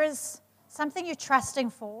 if there is something you're trusting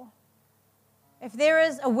for, if there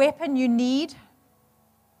is a weapon you need,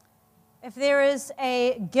 if there is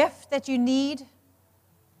a gift that you need,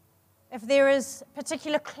 if there is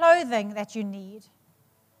particular clothing that you need,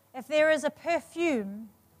 if there is a perfume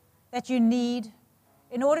that you need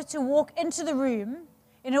in order to walk into the room,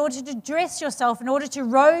 in order to dress yourself, in order to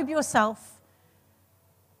robe yourself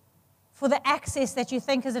for the access that you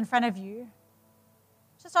think is in front of you,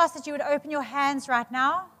 just ask that you would open your hands right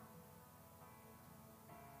now.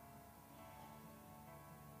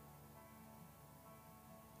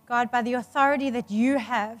 God, by the authority that you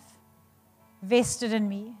have vested in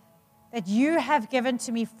me, that you have given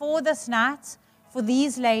to me for this night, for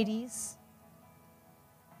these ladies,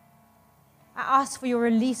 I ask for your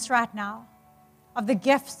release right now of the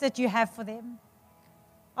gifts that you have for them,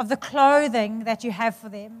 of the clothing that you have for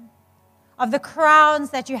them, of the crowns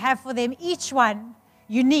that you have for them, each one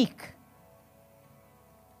unique.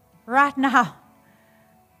 Right now,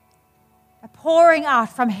 a pouring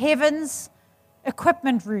out from heaven's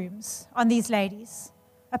equipment rooms on these ladies,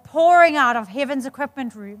 a pouring out of heaven's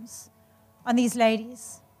equipment rooms on these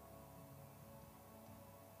ladies.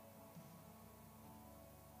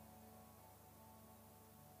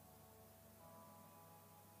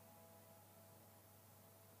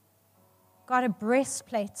 God, a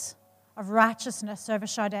breastplate of righteousness over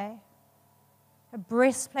Sade, a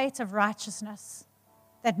breastplate of righteousness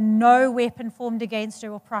that no weapon formed against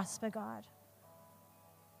her will prosper, God.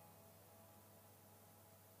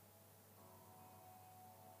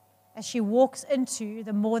 As she walks into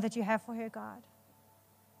the more that you have for her, God.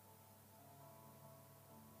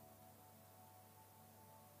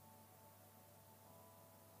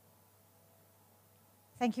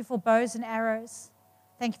 Thank you for bows and arrows.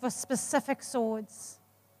 Thank you for specific swords.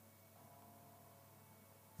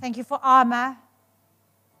 Thank you for armor.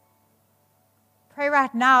 Pray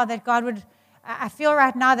right now that God would, I feel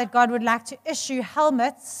right now that God would like to issue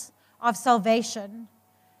helmets of salvation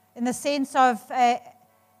in the sense of a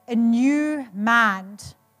new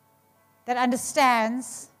mind that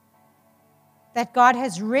understands that God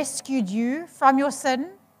has rescued you from your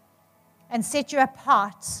sin and set you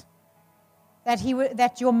apart,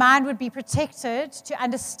 that your mind would be protected to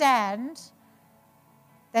understand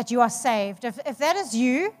that you are saved. If that is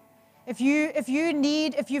you, if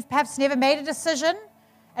you've perhaps never made a decision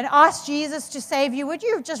and asked Jesus to save you, would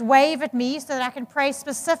you just wave at me so that I can pray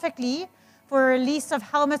specifically for a release of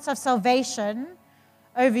helmets of salvation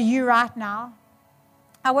over you right now?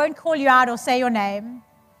 I won't call you out or say your name.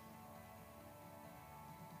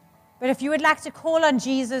 But if you would like to call on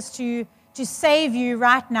Jesus to save you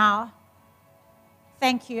right now,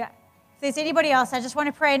 thank you. If there's anybody else, I just want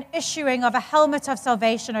to pray an issuing of a helmet of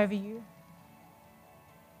salvation over you.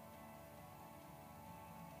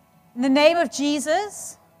 In the name of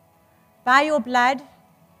Jesus, by your blood,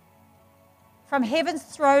 from heaven's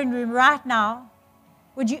throne room right now,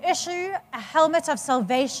 would you issue a helmet of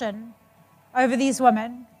salvation over these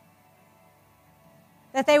women?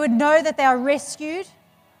 That they would know that they are rescued,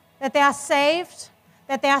 that they are saved,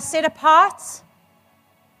 that they are set apart,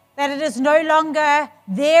 that it is no longer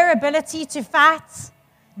their ability to fight,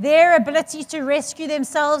 their ability to rescue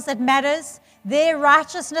themselves that matters, their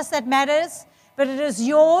righteousness that matters, but it is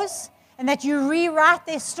yours, and that you rewrite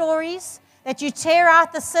their stories, that you tear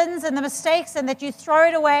out the sins and the mistakes, and that you throw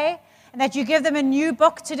it away, and that you give them a new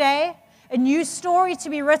book today, a new story to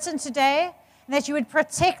be written today, and that you would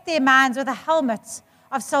protect their minds with a helmet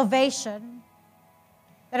of salvation,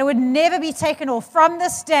 that it would never be taken off from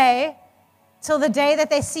this day till the day that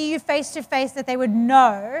they see you face to face, that they would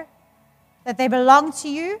know that they belong to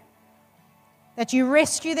you, that you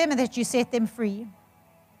rescue them, and that you set them free.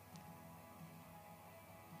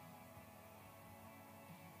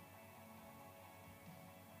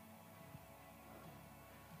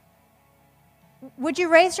 Would you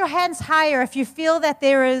raise your hands higher if you feel that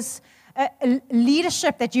there is a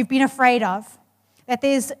leadership that you've been afraid of? That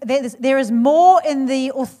there is more in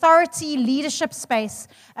the authority leadership space,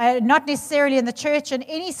 not necessarily in the church, in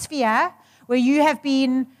any sphere where you have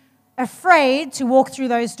been afraid to walk through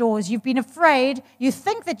those doors. You've been afraid. You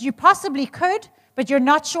think that you possibly could, but you're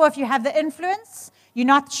not sure if you have the influence. You're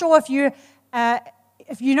not sure if you're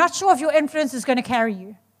not sure if your influence is going to carry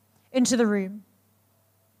you into the room.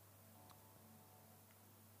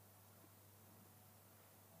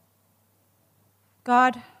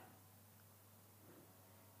 God,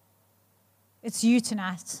 it's you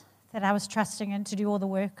tonight that I was trusting in to do all the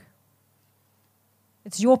work.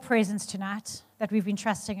 It's your presence tonight that we've been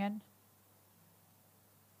trusting in.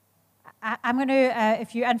 I'm going to,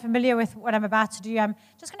 if you're unfamiliar with what I'm about to do, I'm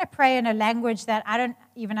just going to pray in a language that I don't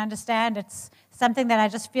even understand. It's something that I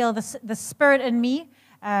just feel the Spirit in me.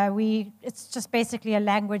 It's just basically a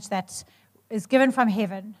language that is given from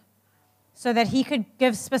heaven, so that he could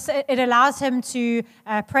give it allows him to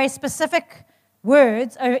pray specific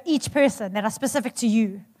words over each person that are specific to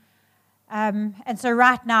you. And so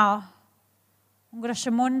right now, Ongra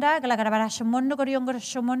Shamunda, Galagarabara Shamunda Gorio, Ongra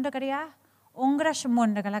Shamunda Garia, Ongra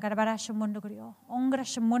Shamunda, Galagarabara Shamunda Gorio, Ongra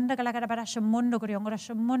Shamunda, Galagarabara Shamunda Gorio, Ongra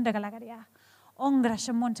Shamunda Galagaria, Ongra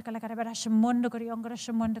Shamunda, Galagarabara Shamunda Gorio, Ongra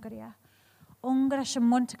Shamunda Garia, Ongra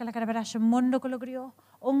Shamunda, Galagarabara Shamunda Gorio,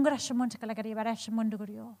 Ongra Shamunda, Galagarabara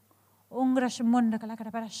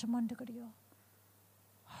Shamunda Gorio.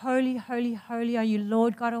 Holy, holy, holy are you,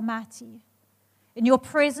 Lord God Almighty. In your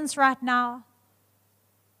presence right now,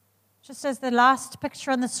 just as the last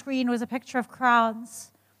picture on the screen was a picture of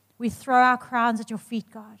crowns, we throw our crowns at your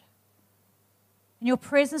feet, God. In your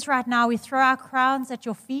presence right now, we throw our crowns at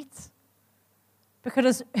your feet,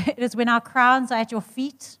 because it is when our crowns are at your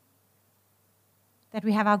feet that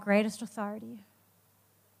we have our greatest authority.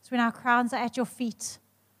 It's when our crowns are at your feet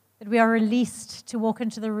that we are released to walk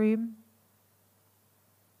into the room.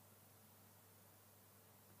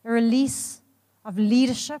 A release of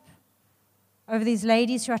leadership over these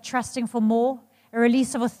ladies who are trusting for more. A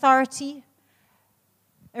release of authority.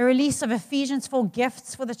 A release of Ephesians 4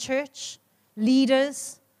 gifts for the church.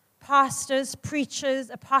 Leaders, pastors,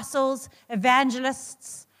 preachers, apostles,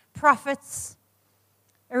 evangelists, prophets.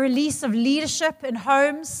 A release of leadership in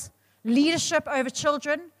homes. Leadership over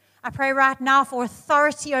children. I pray right now for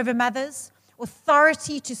authority over mothers,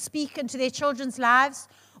 authority to speak into their children's lives,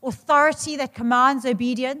 authority that commands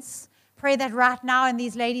obedience. Pray that right now in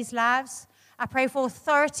these ladies' lives. I pray for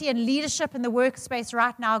authority and leadership in the workspace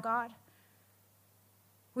right now, God.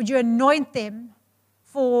 Would you anoint them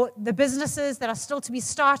for the businesses that are still to be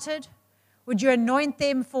started? Would you anoint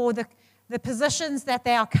them for the positions that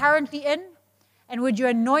they are currently in? And would you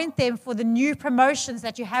anoint them for the new promotions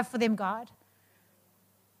that you have for them, God?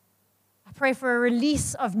 I pray for a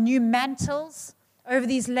release of new mantles over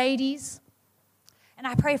these ladies. And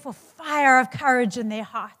I pray for fire of courage in their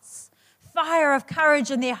hearts. Fire of courage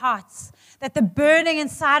in their hearts. That the burning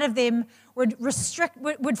inside of them would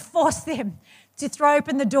force them to throw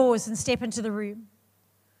open the doors and step into the room.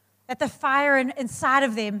 That the fire inside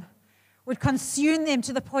of them would consume them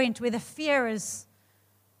to the point where the fear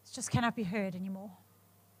just cannot be heard anymore.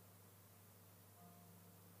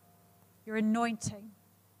 Your anointing.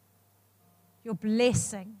 Your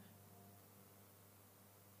blessing,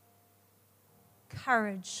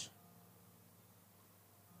 courage.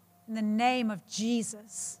 In the name of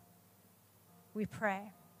Jesus, we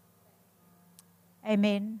pray.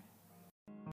 Amen.